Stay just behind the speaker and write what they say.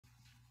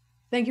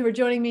Thank you for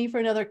joining me for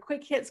another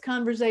Quick Hits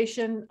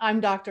conversation. I'm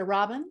Dr.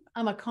 Robyn.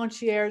 I'm a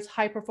concierge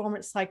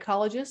high-performance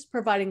psychologist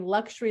providing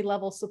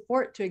luxury-level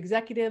support to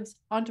executives,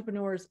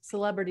 entrepreneurs,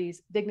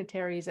 celebrities,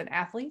 dignitaries, and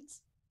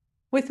athletes.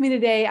 With me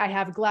today, I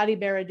have Glady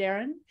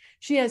Baradaran.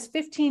 She has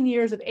 15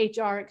 years of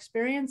HR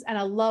experience and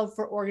a love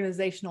for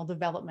organizational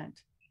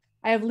development.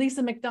 I have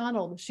Lisa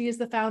McDonald. She is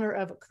the founder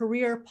of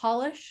Career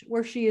Polish,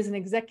 where she is an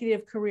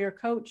executive career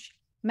coach,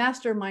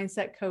 master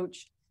mindset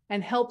coach,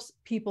 and helps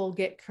people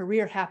get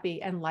career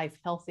happy and life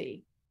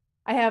healthy.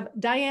 I have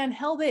Diane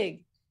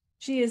Helbig.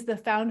 She is the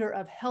founder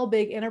of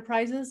Helbig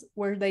Enterprises,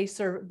 where they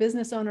serve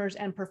business owners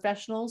and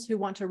professionals who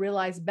want to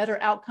realize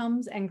better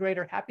outcomes and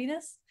greater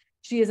happiness.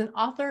 She is an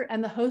author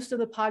and the host of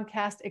the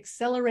podcast,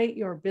 Accelerate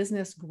Your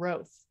Business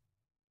Growth.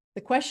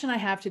 The question I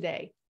have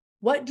today,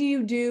 what do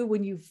you do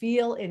when you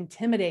feel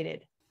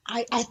intimidated?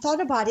 I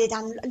thought about it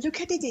and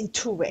look at it in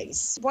two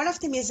ways. One of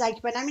them is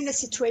like when I'm in a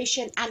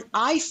situation and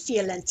I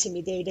feel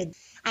intimidated,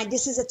 and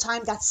this is a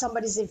time that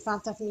somebody's in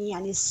front of me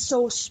and is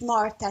so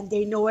smart and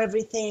they know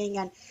everything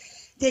and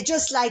they're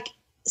just like,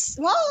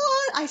 well,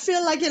 I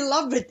feel like in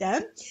love with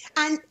them.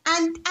 And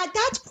at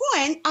that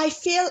point, I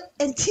feel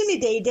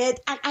intimidated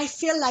and I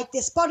feel like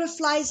there's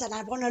butterflies and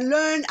I want to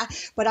learn,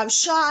 but I'm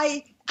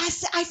shy. I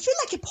feel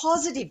like a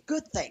positive,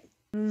 good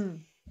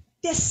thing.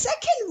 The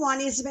second one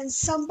is when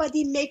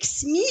somebody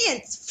makes me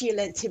feel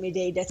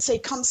intimidated. So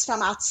it comes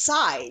from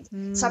outside.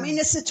 So I'm in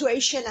a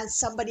situation and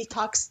somebody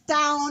talks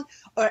down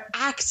or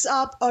acts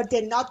up or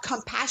they're not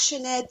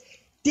compassionate.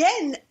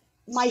 Then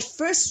my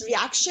first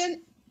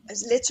reaction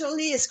is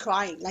literally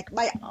crying. Like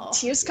my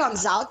tears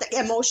comes out, the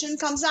emotion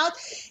comes out.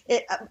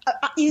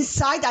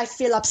 Inside I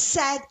feel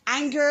upset,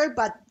 anger,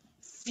 but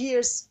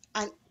fears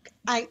and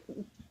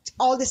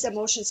all these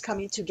emotions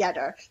coming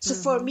together. So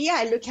for me,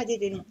 I look at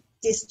it in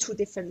these two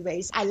different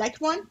ways. I like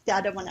one, the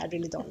other one I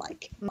really don't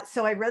like.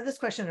 So I read this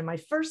question and my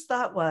first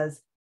thought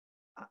was,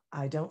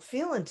 I don't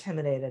feel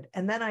intimidated.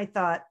 And then I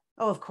thought,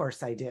 oh, of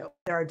course I do.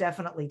 There are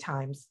definitely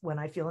times when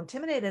I feel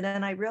intimidated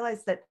and I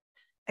realize that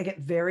I get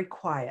very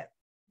quiet,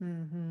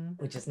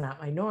 which is not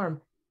my norm,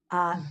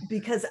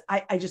 because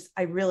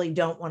I really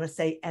don't want to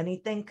say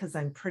anything because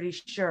I'm pretty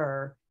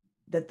sure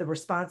that the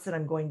response that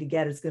I'm going to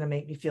get is going to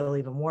make me feel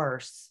even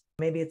worse.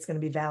 Maybe it's going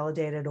to be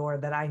validated or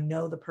that I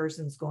know the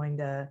person's going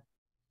to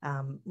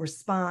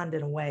respond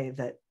in a way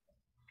that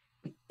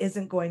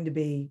isn't going to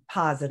be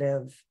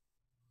positive,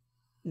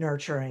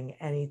 nurturing,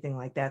 anything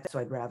like that. So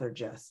I'd rather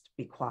just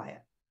be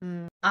quiet.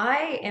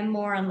 I am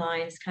more in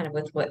lines kind of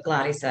with what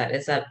Glady said,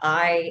 is that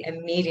I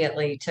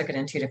immediately took it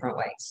in two different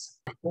ways.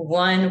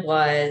 One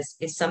was,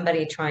 is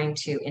somebody trying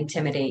to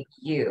intimidate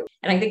you?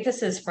 And I think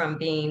this is from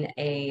being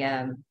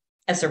a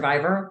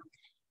survivor,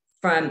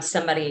 from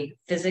somebody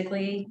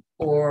physically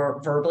or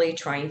verbally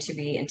trying to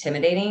be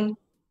intimidating.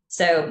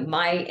 So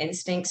my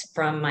instincts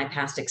from my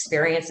past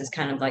experience is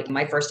kind of like,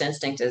 my first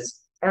instinct is,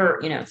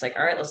 it's like,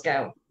 all right, let's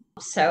go.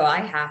 So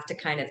I have to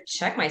kind of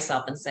check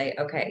myself and say,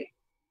 okay,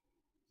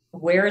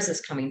 where is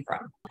this coming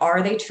from?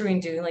 Are they truly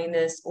doing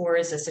this, or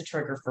is this a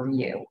trigger from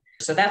you?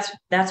 So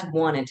that's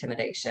one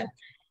intimidation.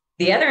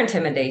 The other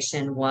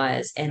intimidation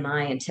was, am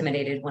I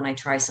intimidated when I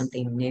try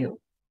something new?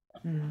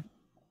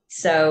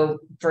 So,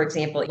 for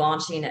example,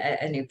 launching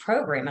a new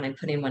program and I'm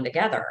putting one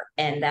together,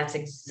 and that's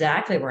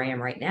exactly where I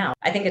am right now.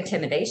 I think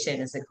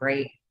intimidation is a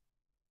great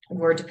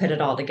word to put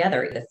it all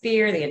together. The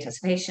fear, the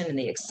anticipation, and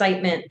the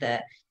excitement,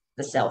 the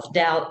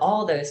self-doubt,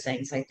 all those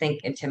things. I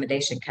think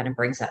intimidation kind of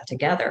brings that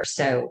together.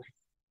 So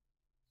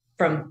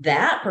from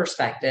that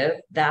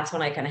perspective, that's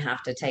when I kind of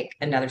have to take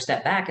another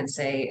step back and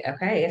say,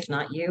 okay, if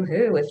not you,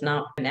 who? If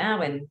not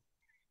now, and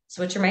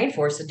so what you're made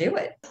for is to do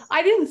it.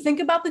 I didn't think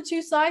about the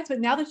two sides,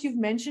 but now that you've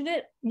mentioned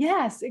it,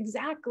 yes,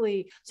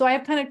 exactly. So I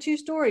have kind of two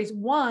stories.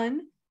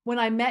 One, when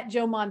I met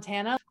Joe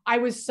Montana, I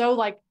was so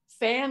like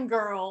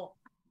fangirl.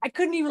 I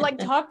couldn't even like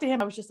talk to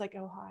him. I was just like,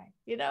 oh, hi,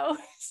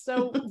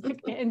 so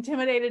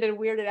intimidated and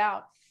weirded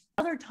out.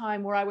 Another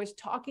time where I was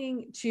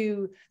talking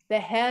to the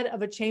head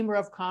of a chamber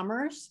of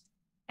commerce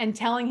and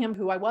telling him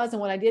who I was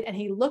and what I did. And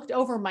he looked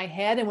over my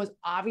head and was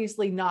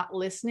obviously not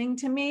listening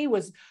to me,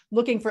 was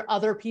looking for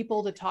other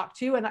people to talk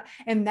to. And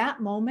in that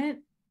moment,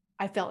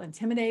 I felt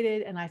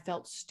intimidated and I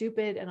felt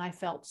stupid and I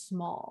felt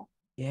small.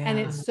 Yeah. And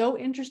it's so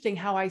interesting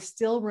how I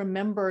still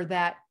remember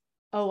that,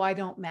 oh, I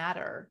don't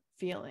matter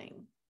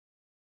feeling.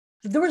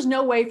 There was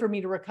no way for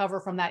me to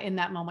recover from that in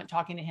that moment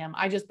talking to him.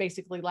 I just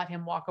basically let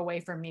him walk away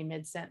from me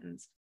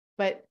mid-sentence.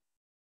 But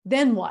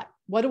then what?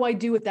 What do I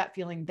do with that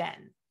feeling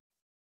then?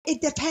 It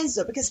depends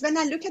though, because when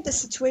I look at the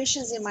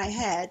situations in my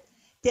head,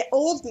 the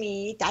old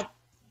me that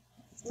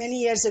many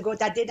years ago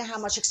that didn't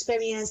have much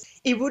experience,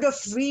 it would have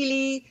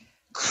really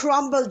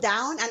crumbled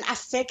down and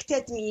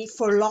affected me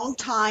for a long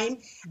time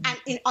and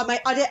in my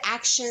other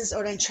actions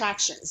or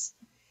interactions.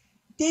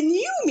 The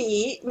new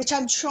me, which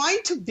I'm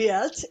trying to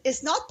build,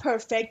 is not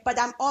perfect, but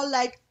I'm all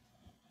like,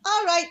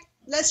 all right,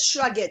 let's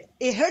shrug it.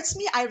 It hurts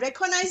me. I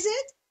recognize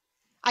it.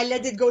 I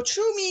let it go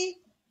through me.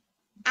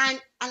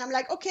 And I'm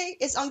like, okay,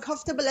 it's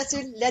uncomfortable. Let's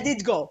let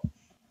it go.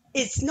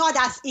 it's not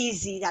as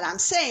easy that I'm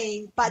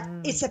saying, but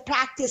it's a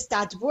practice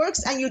that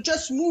works, and you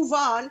just move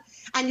on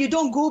and you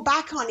don't go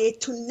back on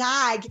it to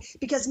nag,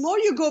 because more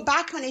you go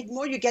back on it,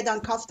 more you get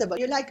uncomfortable.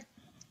 You're like,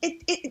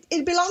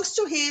 it belongs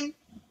to him.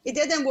 It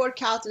didn't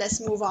work out. Let's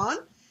move on.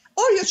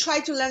 Or you try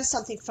to learn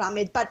something from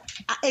it. But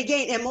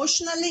again,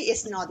 emotionally,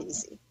 it's not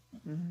easy.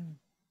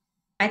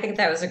 I think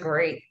that was a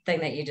great thing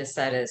that you just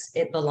said, is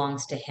it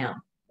belongs to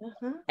him.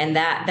 And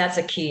that's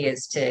a key,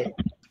 is to,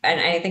 and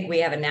I think we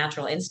have a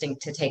natural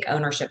instinct to take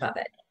ownership of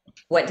it.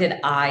 What did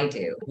I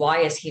do? Why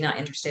is he not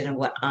interested in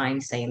what I'm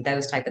saying?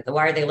 Those type of,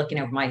 why are they looking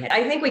over my head?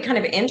 I think we kind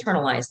of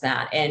internalize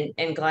that.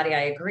 And Glady,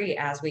 I agree,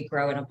 as we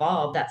grow and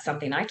evolve, that's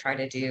something I try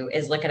to do,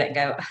 is look at it and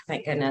go, oh,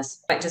 thank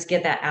goodness, but just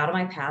get that out of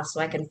my past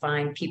so I can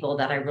find people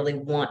that I really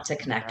want to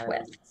connect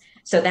with.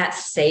 So that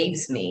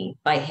saves me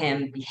by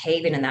him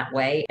behaving in that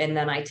way. And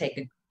then I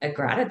take a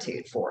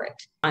gratitude for it.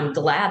 I'm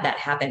glad that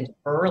happened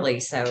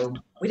early, so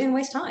we didn't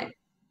waste time.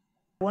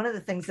 One of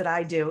the things that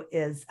I do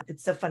is,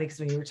 it's so funny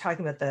because when you were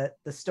talking about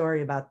the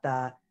story about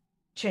the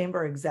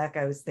chamber exec,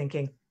 I was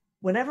thinking,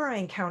 whenever I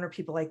encounter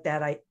people like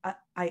that,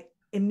 I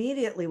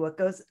immediately, what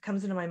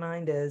comes into my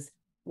mind is,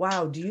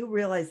 wow, do you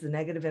realize the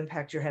negative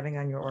impact you're having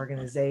on your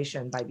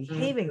organization by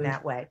behaving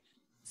that way?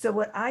 So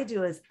what I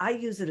do is I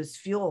use it as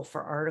fuel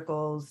for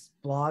articles,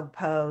 blog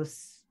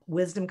posts,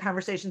 wisdom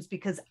conversations,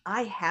 because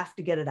I have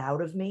to get it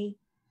out of me.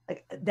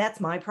 Like, that's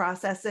my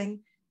processing,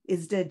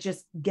 is to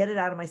just get it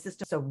out of my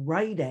system. So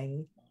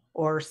writing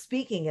or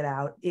speaking it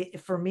out,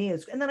 for me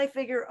is, and then I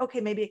figure,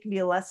 okay, maybe it can be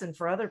a lesson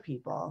for other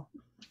people,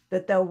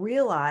 that they'll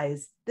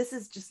realize this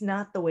is just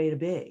not the way to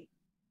be.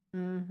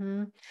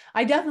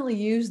 I definitely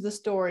use the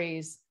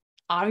stories.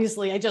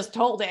 Obviously, I just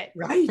told it.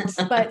 Right.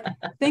 But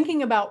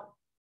thinking about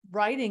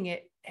writing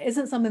it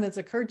isn't something that's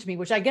occurred to me,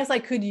 which I guess I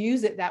could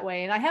use it that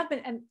way. And I have been,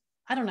 and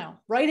I don't know,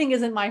 writing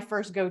isn't my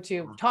first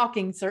go-to.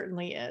 Talking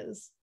certainly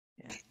is.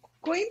 Yeah.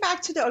 Going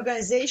back to the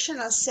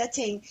organizational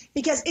setting,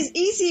 because it's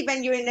easy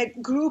when you're in a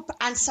group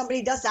and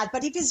somebody does that,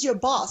 but if it's your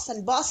boss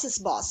and boss's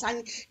boss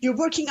and you're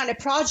working on a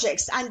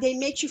project and they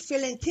make you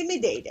feel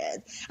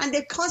intimidated and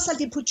they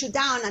constantly put you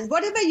down, and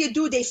whatever you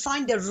do, they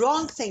find the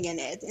wrong thing in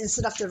it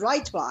instead of the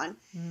right one.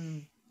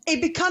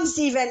 It becomes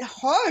even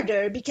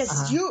harder,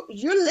 because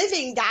you're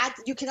living that.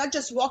 You cannot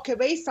just walk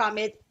away from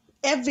it.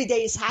 Every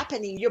day is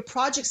happening. Your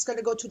project's going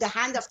to go to the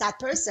hand of that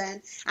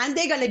person, and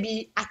they're going to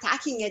be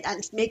attacking it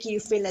and making you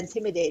feel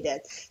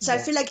intimidated. So I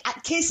feel like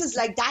cases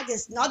like that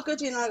is not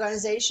good in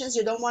organizations.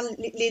 You don't want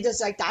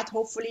leaders like that.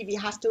 Hopefully we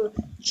have to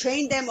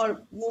train them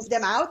or move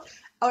them out.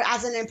 Or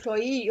as an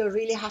employee, you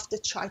really have to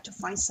try to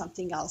find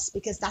something else,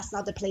 because that's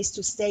not the place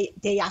to stay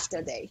day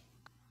after day.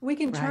 We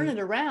can turn it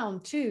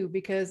around too,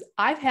 because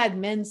I've had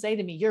men say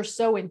to me, "You're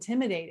so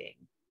intimidating."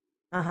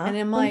 And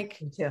I'm like,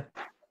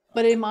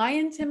 but am I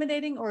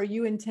intimidating, or are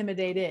you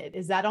intimidated?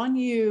 Is that on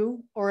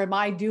you, or am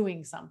I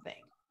doing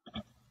something?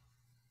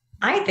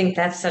 I think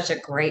that's such a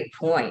great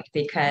point,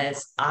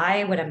 because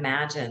I would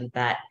imagine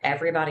that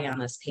everybody on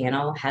this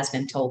panel has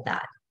been told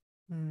that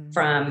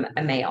from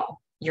a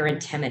male, you're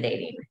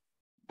intimidating.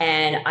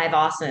 And I've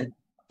also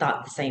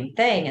thought the same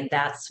thing. And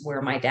that's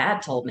where my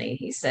dad told me,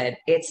 he said,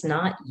 it's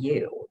not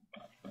you.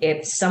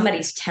 If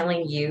somebody's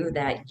telling you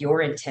that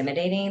you're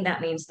intimidating, that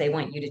means they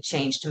want you to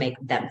change to make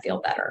them feel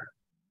better.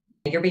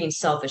 You're being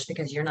selfish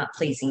because you're not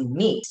pleasing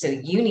me. So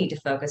you need to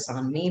focus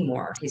on me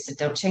more. He said,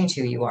 don't change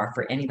who you are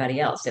for anybody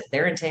else. If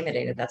they're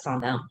intimidated, that's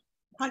on them.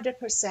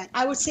 100%.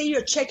 I would say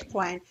your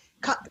checkpoint.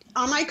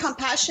 Am I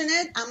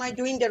compassionate? Am I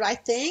doing the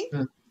right thing?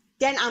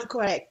 Then I'm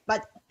correct.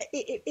 But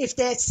if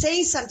they're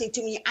saying something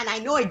to me and I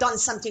know I've done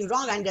something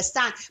wrong, I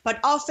understand.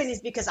 But often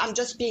it's because I'm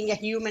just being a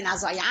human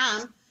as I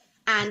am,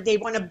 and they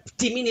want to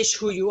diminish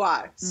who you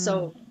are.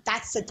 So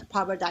that's the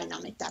power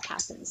dynamic that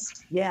happens.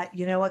 Yeah.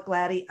 You know what,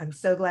 Glady? I'm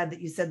so glad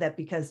that you said that,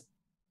 because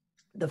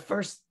the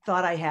first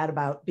thought I had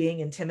about being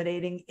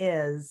intimidating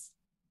is,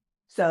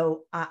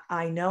 so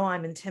I know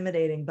I'm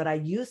intimidating, but I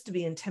used to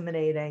be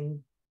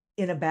intimidating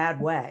in a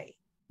bad way.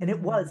 And it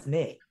was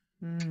me.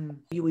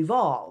 You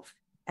evolve.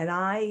 And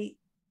I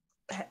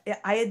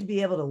had to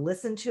be able to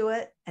listen to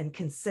it and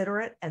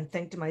consider it and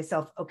think to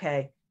myself,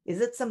 okay,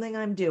 is it something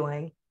I'm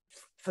doing?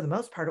 For the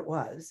most part, it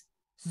was.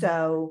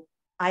 So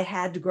I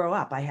had to grow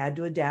up. I had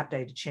to adapt. I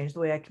had to change the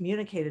way I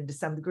communicated to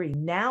some degree.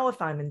 Now,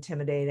 if I'm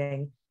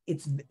intimidating,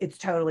 it's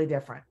totally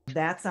different.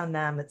 That's on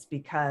them. It's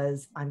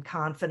because I'm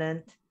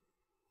confident.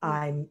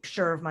 I'm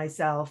sure of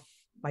myself.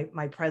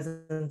 My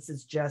presence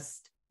is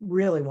just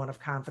really one of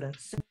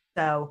confidence.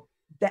 So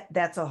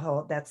that's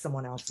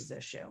someone else's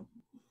issue.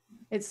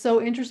 It's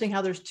so interesting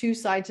how there's two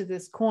sides to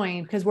this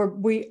coin, because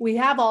we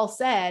have all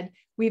said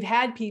we've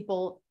had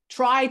people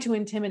try to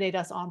intimidate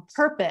us on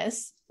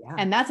purpose,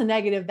 and that's a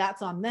negative,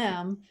 that's on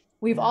them.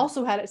 We've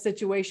also had a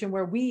situation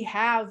where we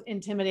have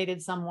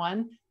intimidated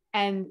someone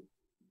and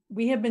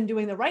we have been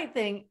doing the right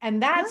thing,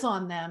 and that's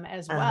on them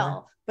as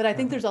well. But I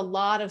think there's a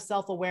lot of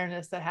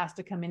self-awareness that has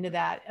to come into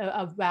that,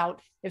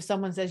 about if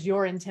someone says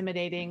you're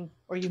intimidating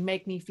or you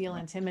make me feel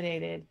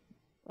intimidated,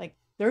 like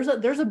there's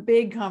a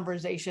big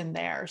conversation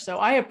there. So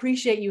I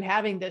appreciate you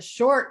having this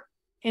short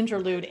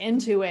interlude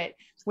into it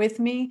with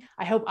me.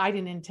 I hope I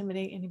didn't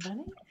intimidate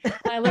anybody.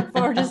 I look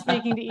forward to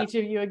speaking to each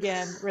of you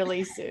again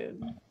really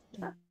soon.